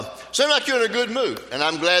Seems like you're in a good mood, and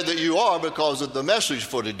I'm glad that you are because of the message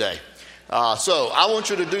for today. So I want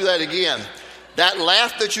you to do that again. That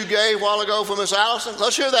laugh that you gave a while ago for Miss Allison,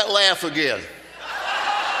 let's hear that laugh again.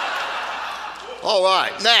 All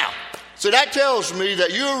right, now, so that tells me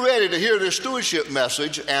that you're ready to hear this stewardship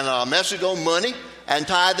message and a message on money and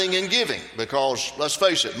tithing and giving, because let's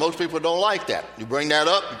face it, most people don't like that. You bring that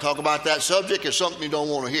up, you talk about that subject, it's something you don't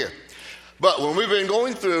want to hear. But when we've been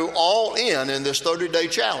going through all in this 30-day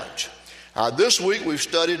challenge, this week we've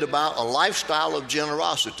studied about a lifestyle of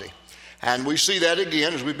generosity. And we see that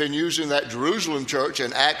again as we've been using that Jerusalem church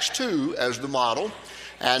in Acts 2 as the model.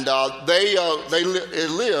 And they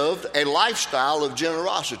lived a lifestyle of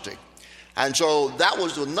generosity. And so that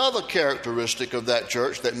was another characteristic of that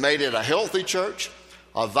church that made it a healthy church,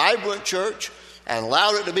 a vibrant church, and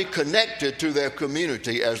allowed it to be connected to their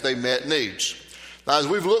community as they met needs. Now, as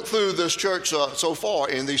we've looked through this church so far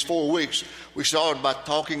in these 4 weeks, we started by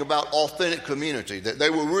talking about authentic community, that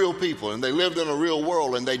they were real people and they lived in a real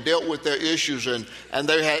world and they dealt with their issues and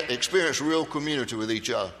they had experienced real community with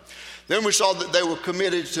each other. Then we saw that they were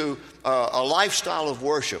committed to a lifestyle of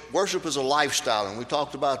worship. Worship is a lifestyle, and we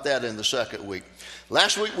talked about that in the second week.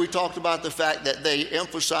 Last week we talked about the fact that they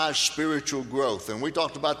emphasized spiritual growth, and we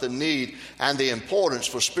talked about the need and the importance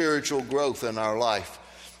for spiritual growth in our life.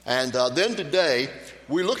 And then today,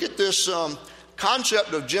 we look at this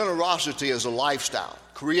concept of generosity as a lifestyle,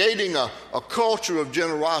 creating a culture of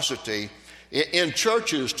generosity in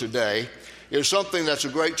churches today is something that's a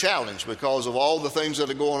great challenge because of all the things that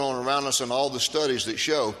are going on around us and all the studies that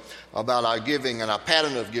show about our giving and our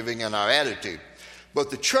pattern of giving and our attitude. But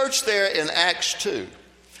the church there in Acts 2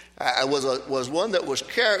 was one that was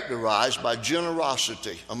characterized by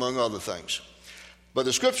generosity, among other things. But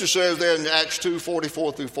the scripture says there in Acts 2,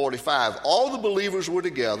 44 through 45, all the believers were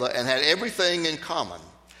together and had everything in common.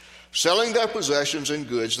 Selling their possessions and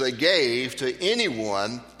goods, they gave to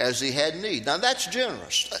anyone as he had need. Now that's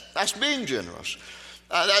generous. That's being generous.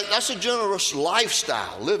 That's a generous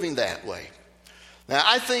lifestyle, living that way. Now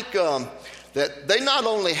I think that they not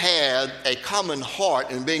only had a common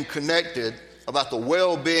heart in being connected about the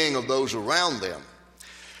well-being of those around them,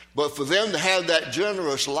 but for them to have that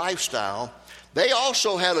generous lifestyle, they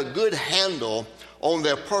also had a good handle on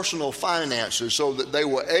their personal finances so that they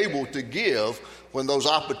were able to give when those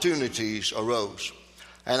opportunities arose.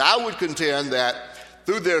 And I would contend that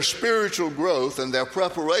through their spiritual growth and their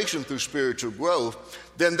preparation through spiritual growth,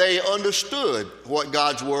 then they understood what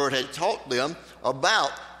God's Word had taught them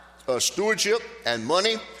about stewardship and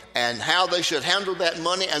money and how they should handle that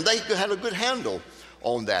money, and they had a good handle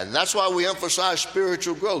on that. And that's why we emphasize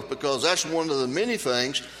spiritual growth, because that's one of the many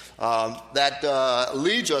things that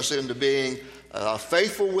leads us into being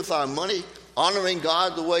faithful with our money, honoring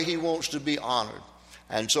God the way He wants to be honored.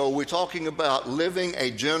 And so we're talking about living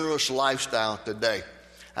a generous lifestyle today.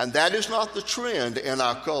 And that is not the trend in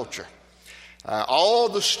our culture. All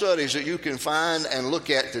the studies that you can find and look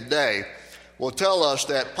at today will tell us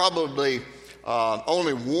that probably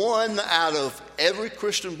only one out of every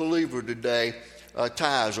Christian believer today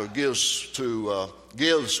tithes or gives to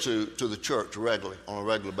the church regularly, on a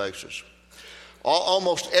regular basis.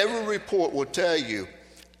 Almost every report will tell you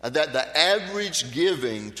that the average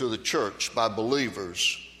giving to the church by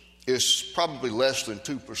believers is probably less than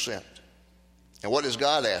 2%. And what does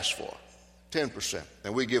God ask for? 10%.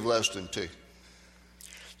 And we give less than 2%.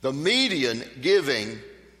 The median giving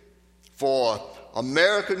for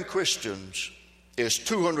American Christians is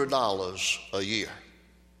 $200 a year.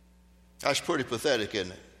 That's pretty pathetic,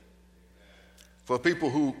 isn't it? For people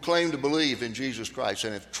who claim to believe in Jesus Christ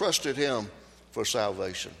and have trusted Him for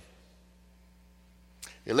salvation.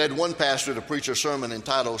 It led one pastor to preach a sermon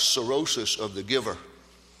entitled Cirrhosis of the Giver.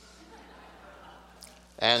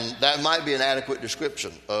 And that might be an adequate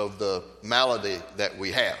description of the malady that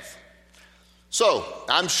we have. So,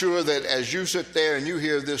 I'm sure that as you sit there and you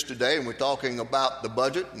hear this today, and we're talking about the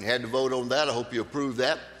budget, and you had to vote on that, I hope you approve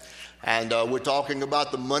that. And we're talking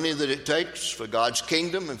about the money that it takes for God's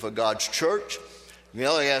kingdom and for God's church. You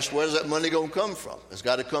know, he asked, where's that money going to come from? It's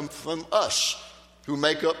got to come from us who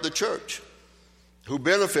make up the church, who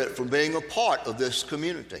benefit from being a part of this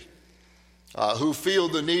community, who feel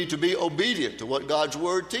the need to be obedient to what God's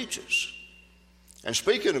Word teaches. And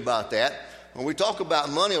speaking about that, when we talk about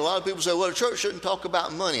money, a lot of people say, well, the church shouldn't talk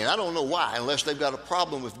about money. And I don't know why, unless they've got a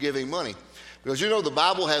problem with giving money. Because you know the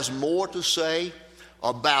Bible has more to say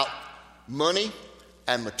about money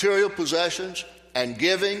and material possessions and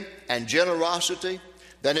giving and generosity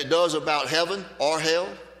than it does about heaven or hell.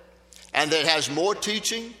 And that has more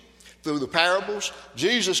teaching through the parables.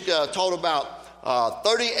 Jesus taught about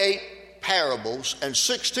 38 parables, and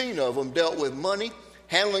 16 of them dealt with money,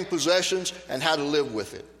 handling possessions, and how to live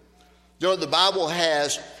with it. You know, the Bible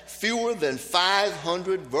has fewer than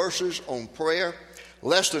 500 verses on prayer,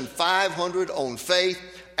 less than 500 on faith,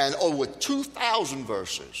 and over 2,000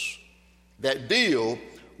 verses that deal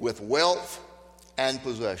with wealth and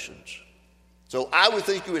possessions. So I would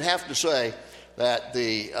think you would have to say that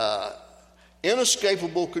the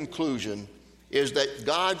inescapable conclusion is that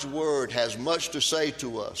God's Word has much to say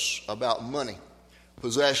to us about money,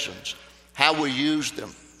 possessions, how we use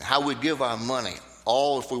them, how we give our money,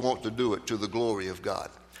 all if we want to do it to the glory of God.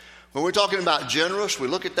 When we're talking about generous, we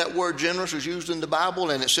look at that word generous is used in the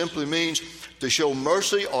Bible, and it simply means to show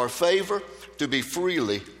mercy or favor, to be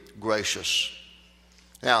freely gracious.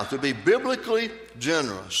 Now, to be biblically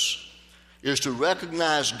generous is to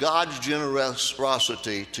recognize God's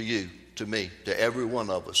generosity to you, to me, to every one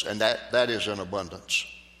of us, and that is in abundance.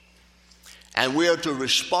 And we are to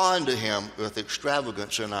respond to Him with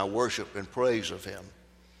extravagance in our worship and praise of Him.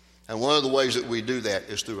 And one of the ways that we do that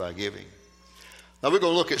is through our giving. Now, we're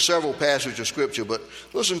going to look at several passages of Scripture, but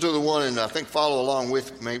listen to the one, and I think follow along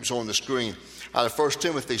with me. It's on the screen, out of 1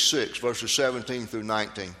 Timothy 6, verses 17 through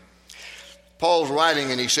 19. Paul's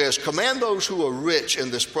writing, and he says, "Command those who are rich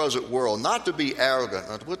in this present world not to be arrogant,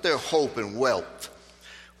 not to put their hope in wealth,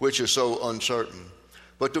 which is so uncertain,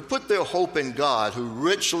 but to put their hope in God, who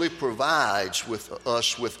richly provides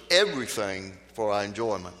us with everything for our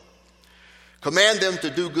enjoyment. Command them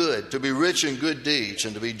to do good, to be rich in good deeds,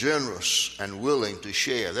 and to be generous and willing to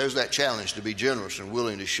share." There's that challenge, to be generous and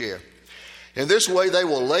willing to share. "In this way they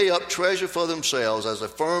will lay up treasure for themselves as a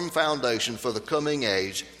firm foundation for the coming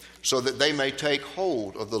age, so that they may take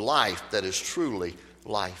hold of the life that is truly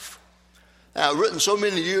life." Now, written so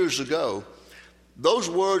many years ago, those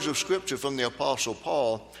words of Scripture from the Apostle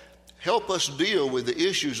Paul help us deal with the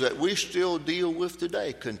issues that we still deal with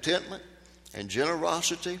today: contentment and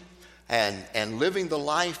generosity and living the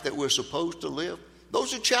life that we're supposed to live.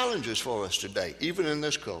 Those are challenges for us today, even in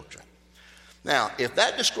this culture. Now, if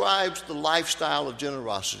that describes the lifestyle of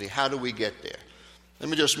generosity, how do we get there? Let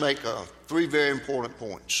me just make 3 very important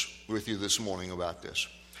points with you this morning about this.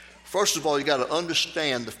 First of all, you got to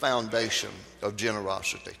understand the foundation of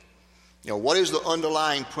generosity. You know, what is the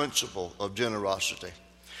underlying principle of generosity?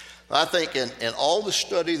 I think in all the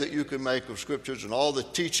study that you can make of Scriptures and all the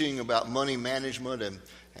teaching about money management and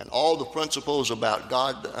all the principles about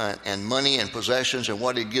God and money and possessions and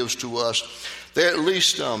what He gives to us, there are at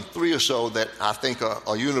least 3 or so that I think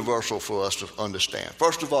are universal for us to understand.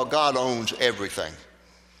 First of all, God owns everything.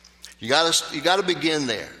 You got to begin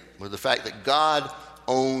there with the fact that God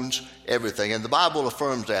owns everything. And the Bible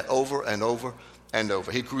affirms that over and over and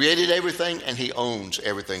over. He created everything and He owns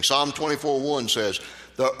everything. Psalm 24:1 says,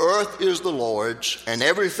 "The earth is the Lord's and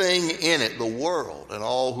everything in it, the world and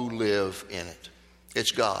all who live in it."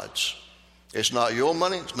 It's God's. It's not your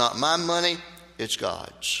money. It's not my money. It's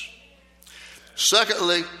God's.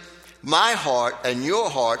 Secondly, my heart and your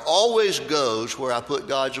heart always goes where I put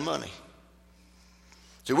God's money.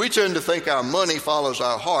 See, we tend to think our money follows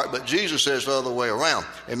our heart, but Jesus says the other way around.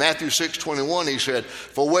 In Matthew 6:21, He said,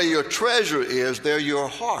 "For where your treasure is, there your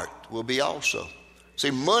heart will be also."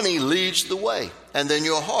 See, money leads the way, and then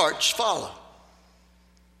your hearts follow.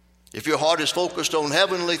 If your heart is focused on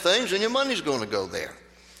heavenly things, then your money's going to go there.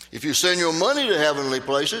 If you send your money to heavenly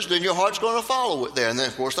places, then your heart's going to follow it there. And then,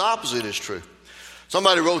 of course, the opposite is true.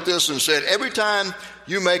 Somebody wrote this and said, every time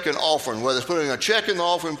you make an offering, whether it's putting a check in the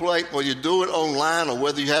offering plate or you do it online or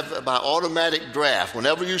whether you have it by automatic draft,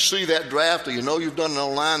 whenever you see that draft or you know you've done it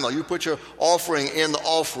online or you put your offering in the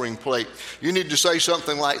offering plate, you need to say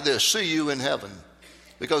something like this: "See you in heaven."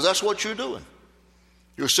 Because that's what you're doing.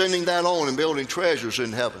 You're sending that on and building treasures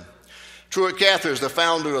in heaven. Truett Cather is the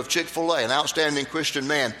founder of Chick-fil-A, an outstanding Christian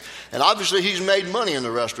man. And obviously he's made money in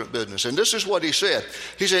the restaurant business. And this is what he said.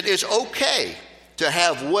 He said, "It's okay to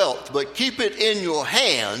have wealth, but keep it in your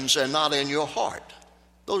hands and not in your heart."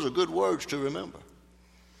 Those are good words to remember.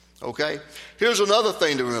 Okay? Here's another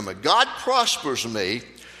thing to remember. God prospers me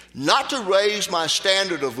not to raise my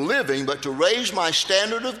standard of living, but to raise my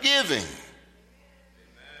standard of giving.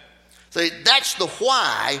 See, that's the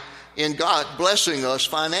why in God blessing us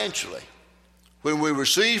financially. When we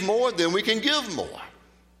receive more, then we can give more.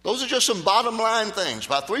 Those are just some bottom line things,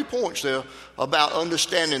 about 3 points there about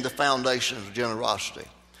understanding the foundation of generosity.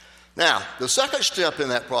 Now, the second step in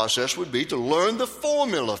that process would be to learn the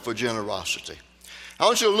formula for generosity. I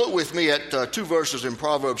want you to look with me at 2 verses in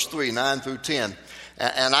Proverbs 3, 9 through 10.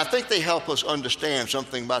 And I think they help us understand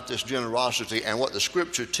something about this generosity and what the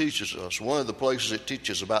Scripture teaches us. One of the places it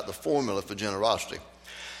teaches about the formula for generosity.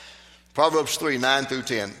 Proverbs 3, 9 through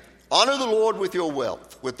 10. Honor the Lord with your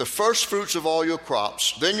wealth, with the first fruits of all your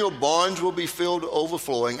crops. Then your barns will be filled to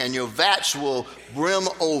overflowing, and your vats will brim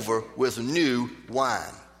over with new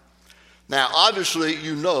wine. Now, obviously,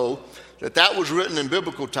 you know that was written in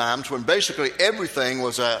biblical times when basically everything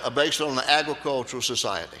was based on an agricultural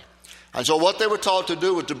society. And so what they were taught to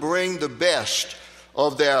do was to bring the best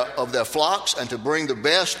of their flocks and to bring the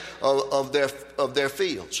best of their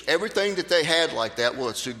fields. Everything that they had like that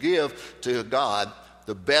was to give to God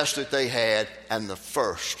the best that they had and the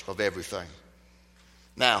first of everything.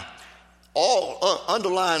 Now,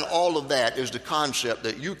 underlying all of that is the concept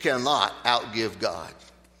that you cannot outgive God.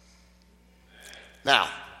 Now,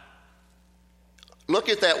 look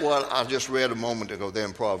at that one I just read a moment ago there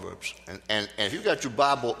in Proverbs. And if you've got your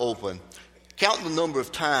Bible open, count the number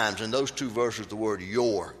of times in those two verses the word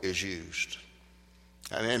your is used.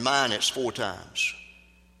 And in mine it's 4 times.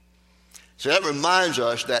 So that reminds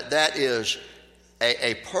us that is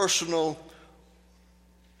a personal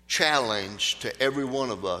challenge to every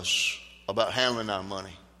one of us about handling our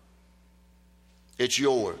money. It's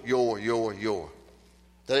your.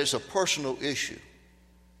 That it's a personal issue,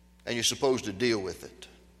 and you're supposed to deal with it.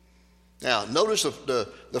 Now, notice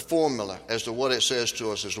the formula as to what it says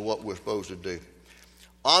to us as to what we're supposed to do.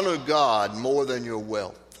 Honor God more than your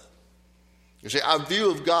wealth. You see, our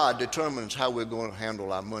view of God determines how we're going to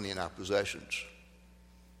handle our money and our possessions.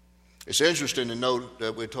 It's interesting to note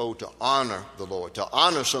that we're told to honor the Lord. To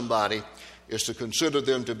honor somebody is to consider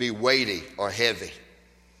them to be weighty or heavy.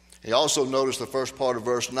 You also notice the first part of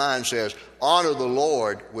verse 9 says, honor the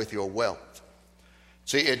Lord with your wealth.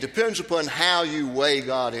 See, it depends upon how you weigh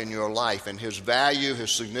God in your life and his value, his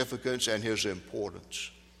significance, and his importance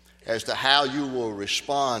as to how you will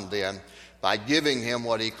respond then by giving him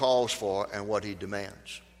what he calls for and what he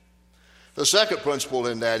demands. The second principle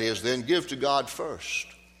in that is then give to God first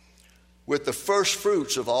with the first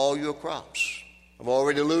fruits of all your crops. I've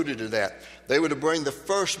already alluded to that. They were to bring the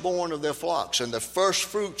firstborn of their flocks and the first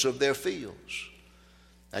fruits of their fields.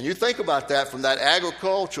 And you think about that from that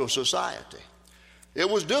agricultural society. It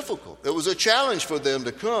was difficult. It was a challenge for them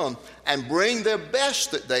to come and bring their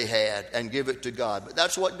best that they had and give it to God. But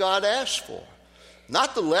that's what God asked for.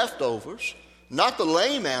 Not the leftovers, not the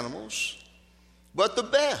lame animals, but the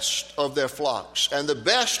best of their flocks and the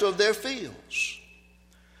best of their fields.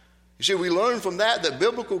 You see, we learn from that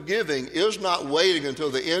biblical giving is not waiting until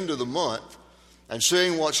the end of the month and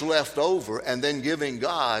seeing what's left over and then giving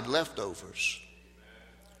God leftovers.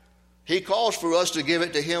 He calls for us to give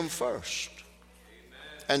it to him first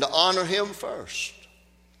and to honor him first.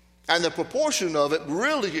 And the proportion of it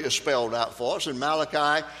really is spelled out for us in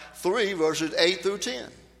Malachi 3, verses 8 through 10.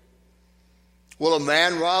 Will a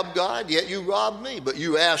man rob God? Yet you rob me. But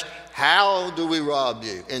you ask, how do we rob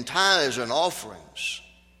you? In tithes and offerings.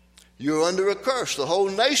 You're under a curse, the whole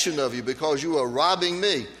nation of you, because you are robbing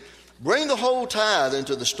me. Bring the whole tithe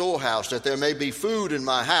into the storehouse, that there may be food in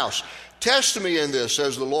my house. Test me in this,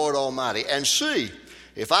 says the Lord Almighty, and see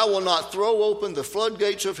if I will not throw open the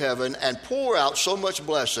floodgates of heaven and pour out so much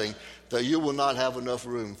blessing that you will not have enough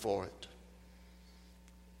room for it.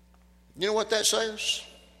 You know what that says?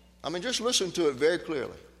 I mean, just listen to it very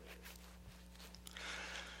clearly.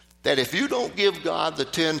 That if you don't give God the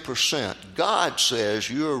 10%, God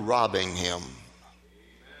says you're robbing him.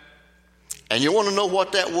 And you want to know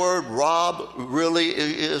what that word rob really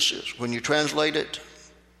is when you translate it?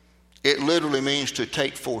 It literally means to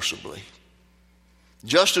take forcibly.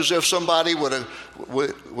 Just as if somebody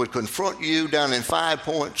would confront you down in 5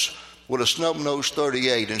 Points with a snub-nosed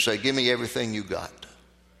 38 and say, give me everything you got.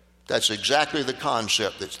 That's exactly the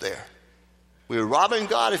concept that's there. We're robbing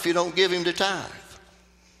God if you don't give him the tithe.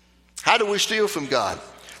 How do we steal from God?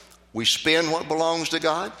 We spend what belongs to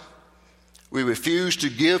God. We refuse to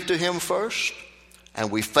give to him first. And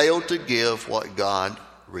we fail to give what God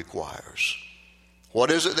requires. What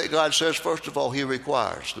is it that God says, first of all, he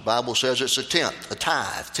requires? The Bible says it's a tenth, a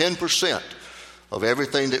tithe, 10% of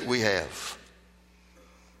everything that we have.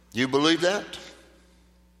 You believe that?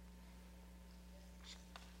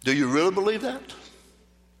 Do you really believe that?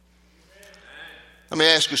 Let me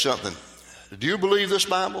ask you something. Do you believe this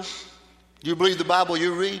Bible? Do you believe the Bible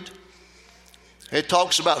you read? It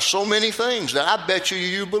talks about so many things that I bet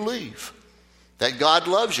you believe. That God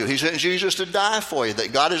loves you. He sent Jesus to die for you.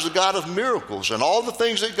 That God is the God of miracles and all the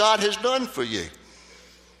things that God has done for you.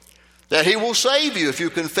 That he will save you if you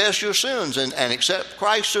confess your sins and accept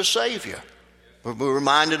Christ as Savior. We're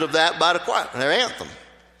reminded of that by the choir, their anthem.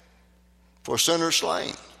 For sinners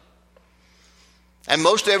slain. And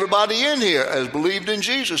most everybody in here has believed in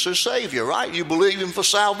Jesus as Savior, right? You believe him for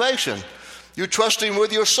salvation. You trust him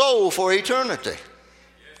with your soul for eternity.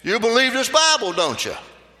 You believe this Bible, don't you?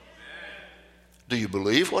 Do you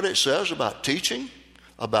believe what it says about teaching,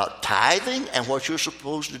 about tithing, and what you're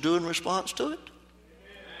supposed to do in response to it?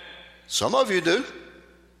 Some of you do.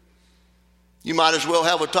 You might as well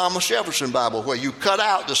have a Thomas Jefferson Bible where you cut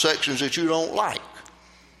out the sections that you don't like,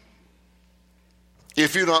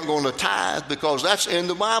 if you're not going to tithe, because that's in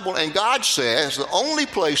the Bible. And God says, the only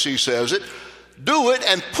place he says it, do it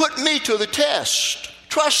and put me to the test.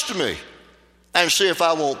 Trust me and see if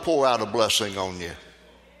I won't pour out a blessing on you.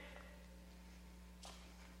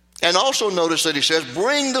 And also notice that he says,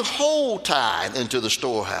 bring the whole tithe into the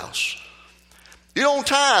storehouse. You don't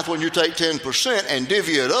tithe when you take 10% and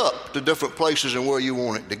divvy it up to different places and where you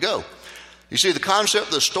want it to go. You see, the concept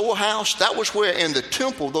of the storehouse, that was where in the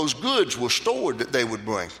temple those goods were stored that they would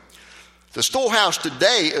bring. The storehouse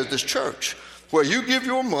today is this church, where you give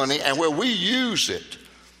your money and where we use it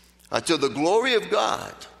to the glory of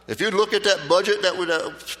God. If you look at that budget that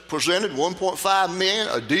was presented, $1.5 million,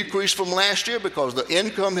 a decrease from last year because the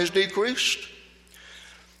income has decreased.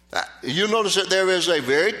 You notice that there is a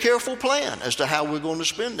very careful plan as to how we're going to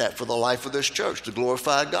spend that for the life of this church, to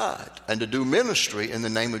glorify God and to do ministry in the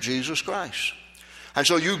name of Jesus Christ. And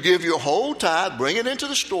so you give your whole tithe, bring it into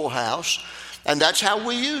the storehouse, and that's how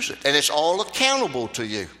we use it. And it's all accountable to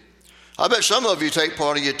you. I bet some of you take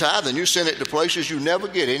part of your tithe and you send it to places you never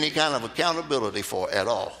get any kind of accountability for at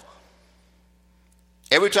all.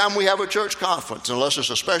 Every time we have a church conference, unless it's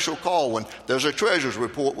a special call, when there's a treasurer's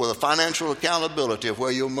report with a financial accountability of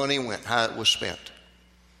where your money went, how it was spent,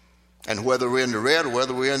 and whether we're in the red or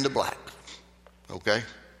whether we're in the black. Okay?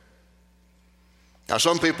 Now,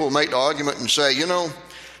 some people make the argument and say, you know,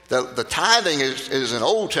 the tithing is an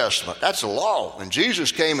Old Testament. That's the law. And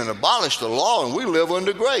Jesus came and abolished the law, and we live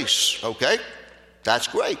under grace. Okay? That's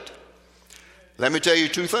great. Let me tell you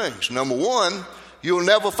two things. Number one, you'll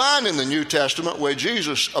never find in the New Testament where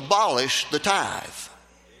Jesus abolished the tithe.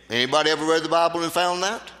 Anybody ever read the Bible and found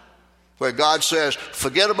that? Where God says,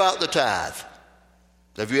 forget about the tithe.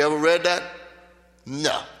 Have you ever read that?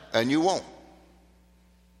 No, and you won't.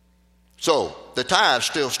 So, the tithe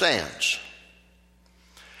still stands.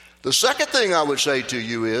 The second thing I would say to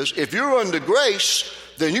you is, if you're under grace,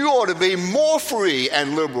 then you ought to be more free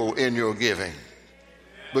and liberal in your giving,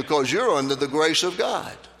 because you're under the grace of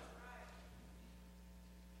God.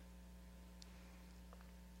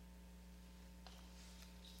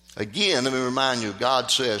 Again, let me remind you,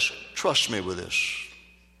 God says, trust me with this.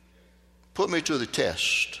 Put me to the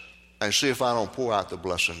test and see if I don't pour out the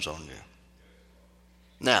blessings on you.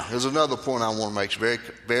 Now, here's another point I want to make. It's very,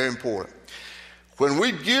 very important. When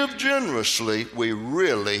we give generously, we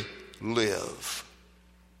really live.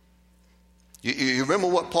 You remember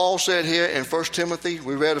what Paul said here in 1 Timothy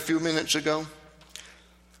we read a few minutes ago?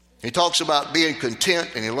 He talks about being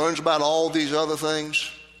content, and he learns about all these other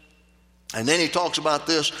things. And then he talks about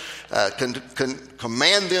this,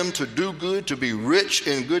 command them to do good, to be rich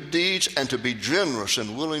in good deeds, and to be generous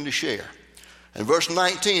and willing to share. In verse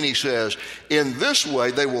 19 he says, in this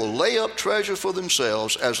way they will lay up treasure for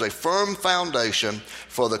themselves as a firm foundation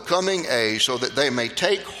for the coming age, so that they may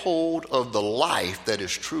take hold of the life that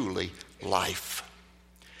is truly life.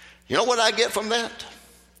 You know what I get from that?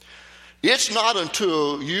 It's not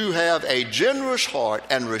until you have a generous heart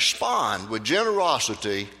and respond with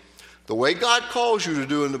generosity the way God calls you to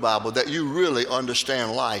do in the Bible, that you really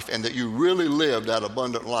understand life and that you really live that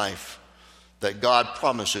abundant life that God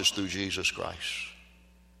promises through Jesus Christ.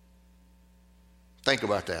 Think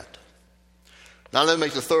about that. Now let me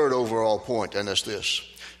make the third overall point, and that's this.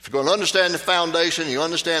 If you're going to understand the foundation, you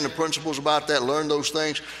understand the principles about that, learn those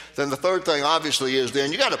things, then the third thing obviously is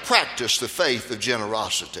then you got to practice the faith of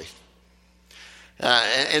generosity.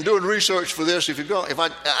 And doing research for this,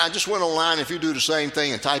 I just went online. If you do the same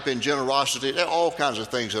thing and type in generosity, there are all kinds of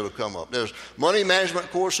things that will come up. There's money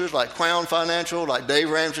management courses like Crown Financial, like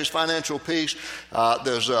Dave Ramsey's Financial Peace.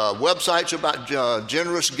 There's websites about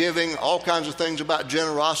generous giving, all kinds of things about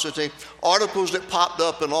generosity, articles that popped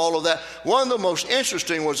up and all of that. One of the most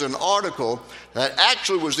interesting was an article that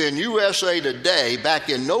actually was in USA Today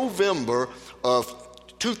back in November of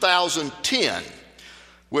 2010.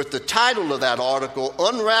 With the title of that article,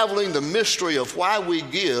 Unraveling the Mystery of Why We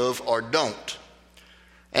Give or Don't.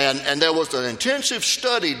 And there was an intensive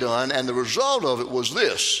study done, and the result of it was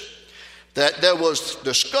this, that there was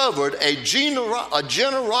discovered a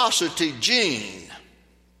generosity gene.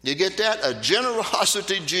 You get that? A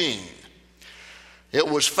generosity gene. It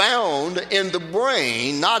was found in the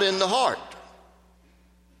brain, not in the heart.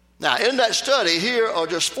 Now, in that study, here are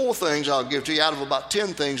just 4 things I'll give to you out of about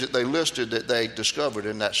 10 things that they listed that they discovered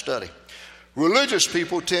in that study. Religious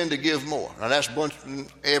people tend to give more. Now, that's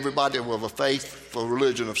everybody with a faith for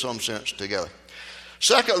religion of some sense together.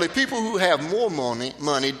 Secondly, people who have more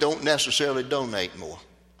money don't necessarily donate more.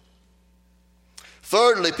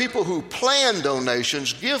 Thirdly, people who plan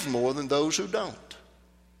donations give more than those who don't.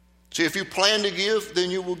 See, if you plan to give, then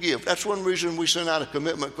you will give. That's one reason we send out a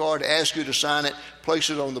commitment card to ask you to sign it, place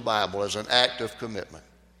it on the Bible as an act of commitment.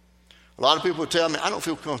 A lot of people tell me, I don't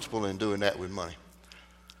feel comfortable in doing that with money.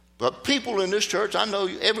 But people in this church, I know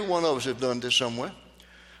every one of us have done this somewhere.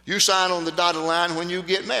 You sign on the dotted line when you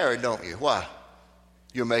get married, don't you? Why?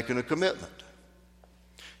 You're making a commitment.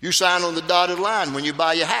 You sign on the dotted line when you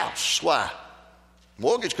buy your house. Why?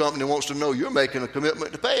 Mortgage company wants to know you're making a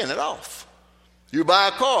commitment to paying it off. You buy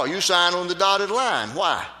a car, you sign on the dotted line.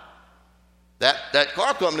 Why? That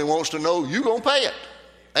car company wants to know you're going to pay it,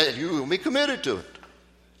 and you're going to be committed to it.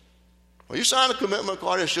 When you sign a commitment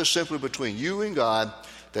card, it's just simply between you and God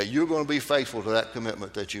that you're going to be faithful to that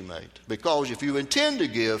commitment that you made. Because if you intend to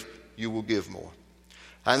give, you will give more.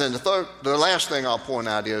 And then the last thing I'll point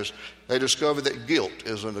out is they discovered that guilt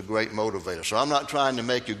isn't a great motivator. So I'm not trying to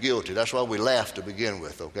make you guilty. That's why we laugh to begin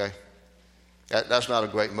with, okay? That's not a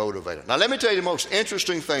great motivator. Now let me tell you the most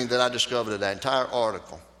interesting thing that I discovered in that entire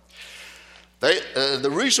article. The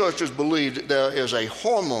researchers believe that there is a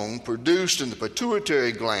hormone produced in the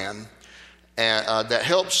pituitary gland that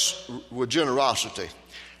helps with generosity.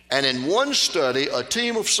 And in one study, a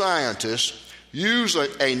team of scientists used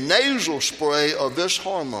a nasal spray of this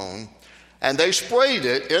hormone, and they sprayed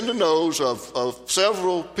it in the nose of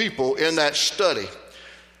several people in that study.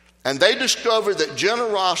 And they discovered that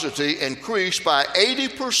generosity increased by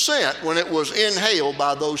 80% when it was inhaled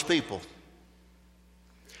by those people.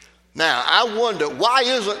 Now, I wonder, why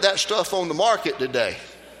isn't that stuff on the market today?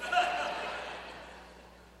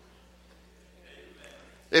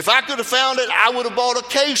 If I could have found it, I would have bought a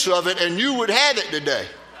case of it and you would have it today.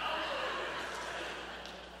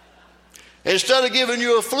 Instead of giving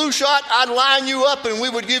you a flu shot, I'd line you up and we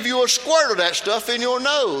would give you a squirt of that stuff in your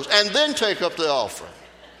nose and then take up the offering.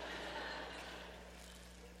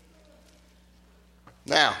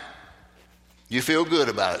 Now, you feel good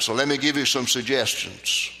about it, so let me give you some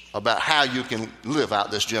suggestions about how you can live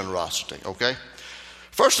out this generosity, okay?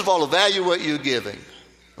 First of all, evaluate your giving.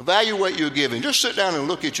 Evaluate your giving. Just sit down and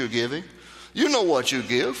look at your giving. You know what you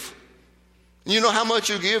give. You know how much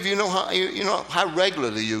you give. You know how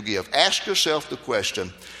regularly you give. Ask yourself the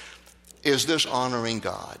question, is this honoring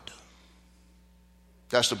God?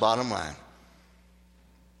 That's the bottom line.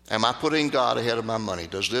 Am I putting God ahead of my money?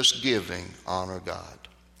 Does this giving honor God?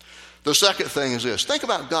 The second thing is this. Think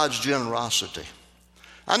about God's generosity.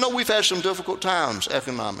 I know we've had some difficult times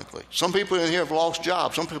economically. Some people in here have lost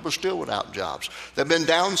jobs. Some people are still without jobs. They've been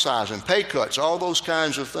downsizing, pay cuts, all those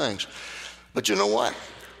kinds of things. But you know what?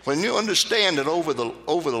 When you understand that over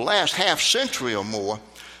the last half century or more,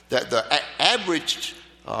 that the average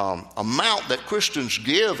amount that Christians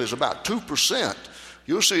give is about 2%,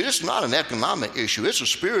 you'll see it's not an economic issue. It's a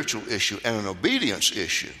spiritual issue and an obedience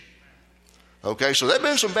issue. Okay, so there have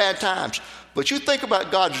been some bad times. But you think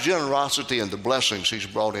about God's generosity and the blessings he's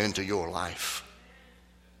brought into your life.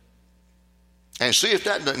 And see if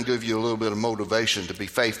that doesn't give you a little bit of motivation to be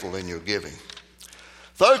faithful in your giving.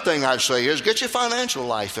 Third thing I'd say is get your financial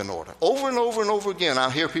life in order. Over and over and over again, I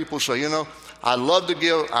hear people say, I love to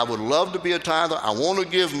give. I would love to be a tither. I want to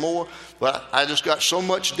give more, but I just got so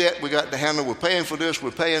much debt we got to handle. We're paying for this.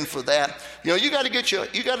 We're paying for that. You got to get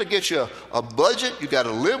you a budget. You got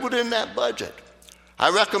to live within that budget. I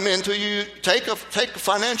recommend to you take a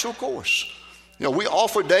financial course. We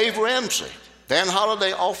offer Dave Ramsey. Dan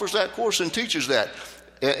Holliday offers that course and teaches that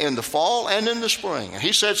in the fall and in the spring. And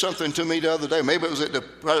he said something to me the other day. Maybe it was at the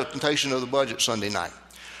presentation of the budget Sunday night.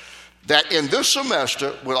 That in this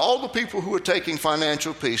semester, with all the people who are taking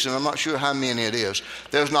Financial Peace, and I'm not sure how many it is,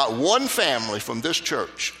 there's not one family from this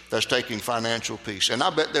church that's taking Financial Peace. And I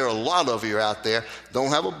bet there are a lot of you out there don't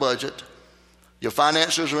have a budget, your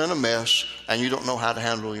finances are in a mess, and you don't know how to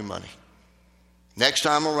handle your money. Next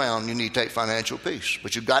time around, you need to take Financial Peace.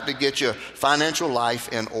 But you've got to get your financial life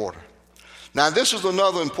in order. Now, this is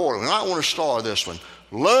another important one. I want to star this one.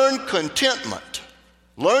 Learn contentment.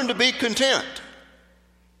 Learn to be content.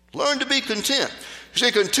 Learn to be content. You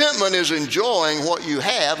see, contentment is enjoying what you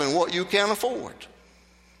have and what you can afford.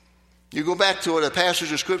 You go back to a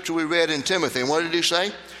passage of scripture we read in Timothy, and what did he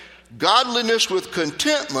say? Godliness with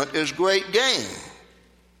contentment is great gain.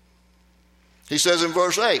 He says in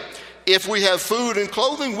verse 8, if we have food and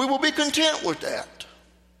clothing, we will be content with that.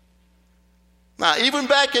 Now, even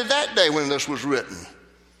back in that day when this was written,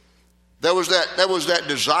 there was that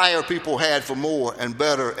desire people had for more and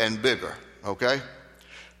better and bigger, okay?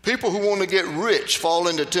 People who want to get rich fall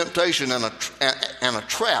into temptation and a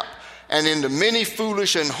trap and into many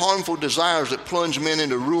foolish and harmful desires that plunge men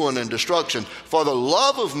into ruin and destruction. For the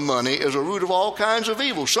love of money is a root of all kinds of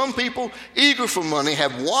evil. Some people, eager for money,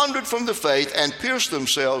 have wandered from the faith and pierced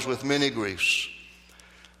themselves with many griefs.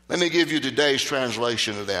 Let me give you today's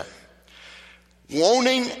translation of that.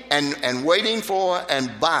 Wanting and waiting for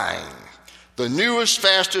and buying the newest,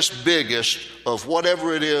 fastest, biggest of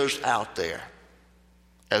whatever it is out there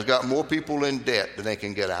has got more people in debt than they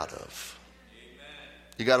can get out of.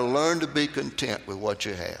 You got to learn to be content with what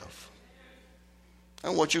you have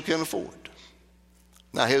and what you can afford.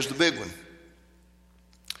 Now here's the big one.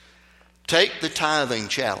 Take the tithing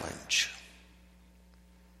challenge.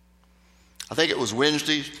 I think it was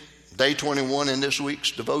Wednesday, day 21 in this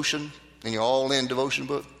week's devotion, in your all-in devotion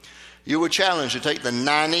book. You were challenged to take the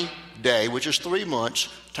 90-day, which is 3 months,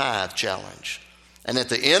 tithe challenge. And at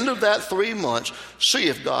the end of that 3 months, see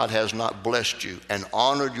if God has not blessed you and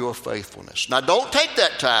honored your faithfulness. Now, don't take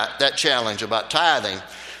that challenge about tithing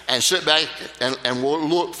and sit back and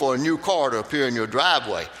look for a new car to appear in your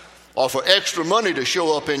driveway or for extra money to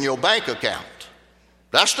show up in your bank account.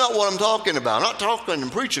 That's not what I'm talking about. I'm not talking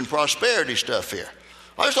and preaching prosperity stuff here.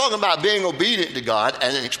 I'm just talking about being obedient to God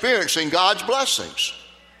and experiencing God's blessings.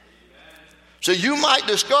 So you might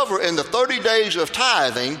discover in the 30 days of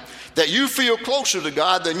tithing that you feel closer to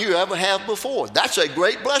God than you ever have before. That's a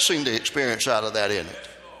great blessing to experience out of that, isn't it?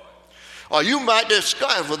 Or you might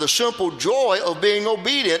discover the simple joy of being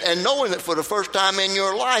obedient and knowing that for the first time in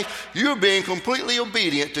your life, you're being completely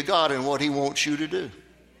obedient to God and what He wants you to do.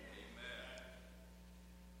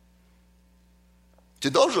 See,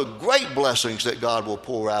 those are great blessings that God will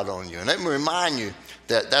pour out on you. And let me remind you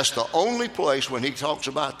that that's the only place when He talks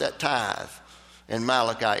about that tithe in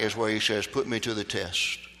Malachi is where He says, put me to the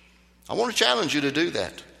test. I want to challenge you to do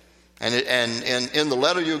that. And in the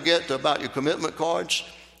letter you'll get about your commitment cards,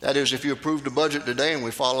 that is if you approve the budget today and we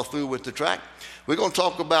follow through with the track, we're going to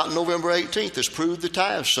talk about November 18th as Prove the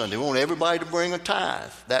Tithe Sunday. We want everybody to bring a tithe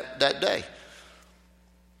that day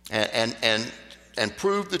and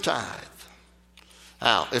prove the tithe.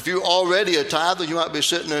 Now, if you're already a tither, you might be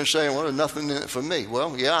sitting there and saying, well, there's nothing in it for me.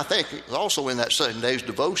 Well, yeah, I think also in that 7 days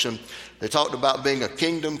devotion, they talked about being a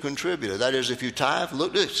kingdom contributor. That is, if you tithe,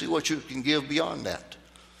 look, see what you can give beyond that.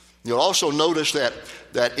 You'll also notice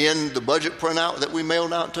that in the budget printout that we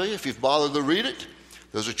mailed out to you, if you've bothered to read it,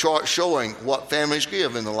 there's a chart showing what families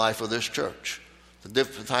give in the life of this church, the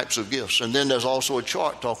different types of gifts. And then there's also a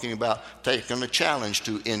chart talking about taking a challenge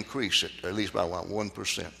to increase it, at least by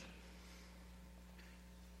 1%.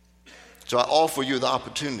 So I offer you the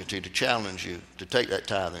opportunity to challenge you to take that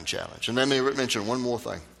tithing challenge. And let me mention one more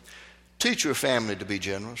thing. Teach your family to be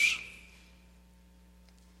generous.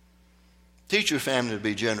 Teach your family to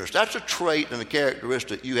be generous. That's a trait and a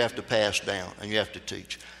characteristic you have to pass down and you have to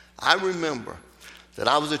teach. I remember that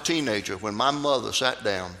I was a teenager when my mother sat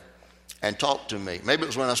down and talked to me. Maybe it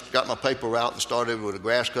was when I got my paper route and started with a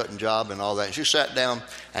grass cutting job and all that. And she sat down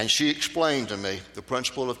and she explained to me the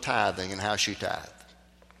principle of tithing and how she tithed.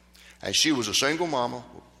 And she was a single mama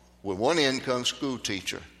with one income, school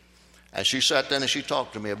teacher. And she sat down and she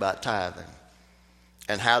talked to me about tithing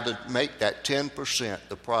and how to make that 10%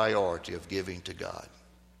 the priority of giving to God.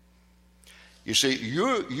 You see,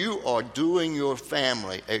 you are doing your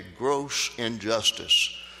family a gross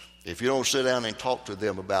injustice if you don't sit down and talk to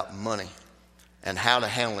them about money and how to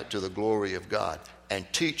handle it to the glory of God and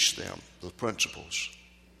teach them the principles.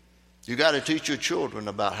 You got to teach your children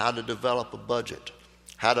about how to develop a budget,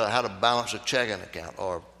 how to balance a checking account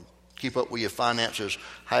or keep up with your finances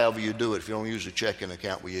however you do it if you don't use a checking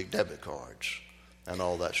account with your debit cards and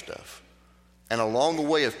all that stuff. And along the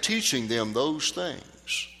way of teaching them those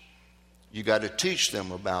things, you got to teach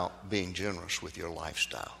them about being generous with your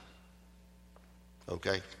lifestyle.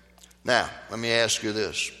 Okay? Now, let me ask you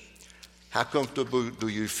this. How comfortable do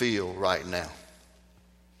you feel right now?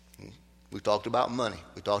 We talked about money.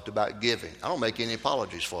 We talked about giving. I don't make any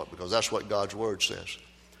apologies for it because that's what God's Word says.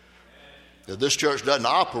 This church doesn't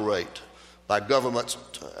operate by government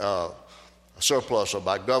surplus or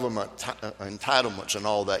by government entitlements and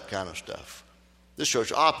all that kind of stuff. This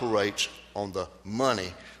church operates on the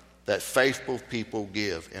money that faithful people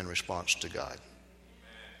give in response to God.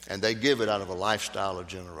 And they give it out of a lifestyle of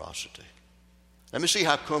generosity. Let me see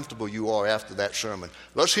how comfortable you are after that sermon.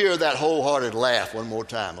 Let's hear that wholehearted laugh one more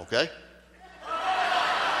time, okay?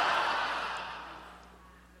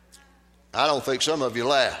 I don't think some of you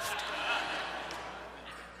laughed.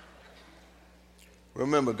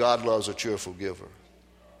 Remember, God loves a cheerful giver.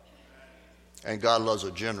 And God loves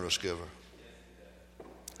a generous giver.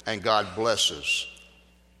 And God blesses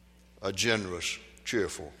a generous,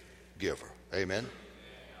 cheerful giver. Amen?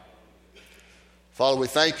 Father, we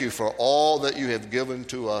thank you for all that you have given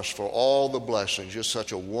to us, for all the blessings. You're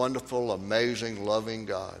such a wonderful, amazing, loving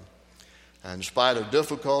God. And in spite of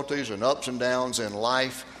difficulties and ups and downs in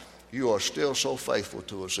life, you are still so faithful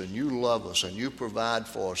to us, and you love us, and you provide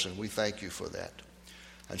for us, and we thank you for that.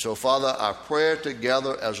 And so, Father, our prayer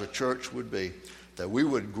together as a church would be that we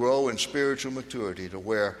would grow in spiritual maturity to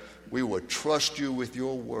where we would trust you with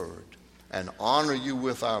your word and honor you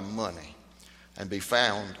with our money and be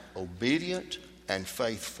found obedient and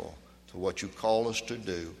faithful to what you call us to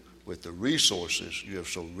do with the resources you have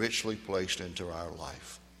so richly placed into our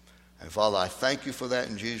life. And Father, I thank you for that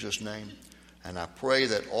in Jesus' name. And I pray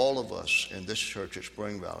that all of us in this church at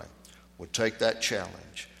Spring Valley would take that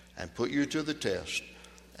challenge and put you to the test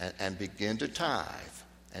and begin to tithe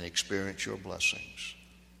and experience your blessings.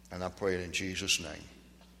 And I pray it in Jesus' name.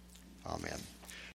 Amen.